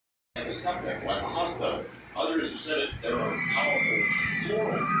like a septic, like a hospital. Others have said it, there are powerful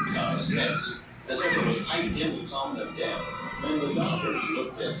floral scents, as if it was piped in to calm them down. When the doctors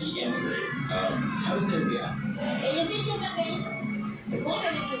looked at the imagery, how did they react? Ele sentiu também. Quando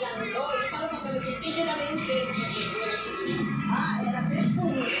ele examinou, ele falou para mim que ele sentiu também um cheiro de dor aqui. Ah, era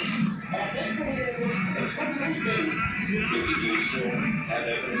perfume. Era perfume. Ele ficou com mais cheiro. Did you still have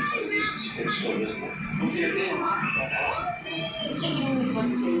evidence that it was still visible? Você tem uma marca? Eu tinha que me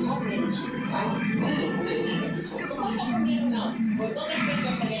esconder igualmente. Não é o primeiro da pessoa. Não foi só comigo, não. Foi todas as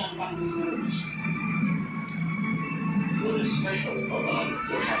pessoas que vieram para os juntos. What is special about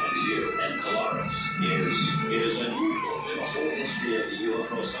what happened to you and Colares is it is unusual in the whole history of the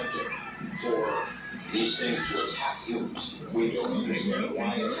UFO subject for these things to attack humans. We don't understand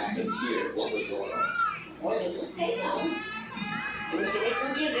why it happened here, what was going on. Olha, eu não sei não. Eu não sei nem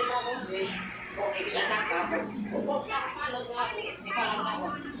como dizer para vocês porque ele atacava. O povo estava falando lá,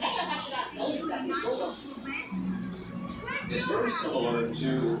 falava, será que é uma atiração da pessoa? It's very similar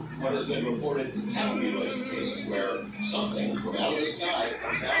to what has been reported in cattle mutilation cases where something from out of the sky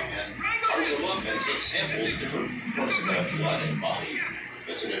comes out and carves them up and takes samples, different parts of the blood and body.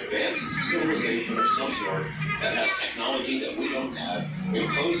 It's an advanced civilization of some sort that has technology that we don't have,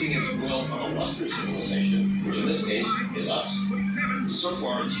 imposing its will on a lesser civilization, which in this case is us. So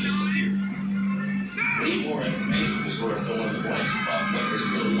far, it's just a theory. We need more information to sort of fill in the blanks about what this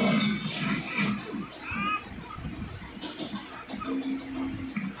really was.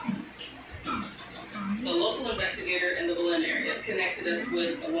 The local investigator in the Berlin area connected us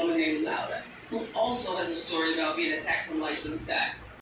with a woman named Laura, who also has a story about being attacked from lights in the sky.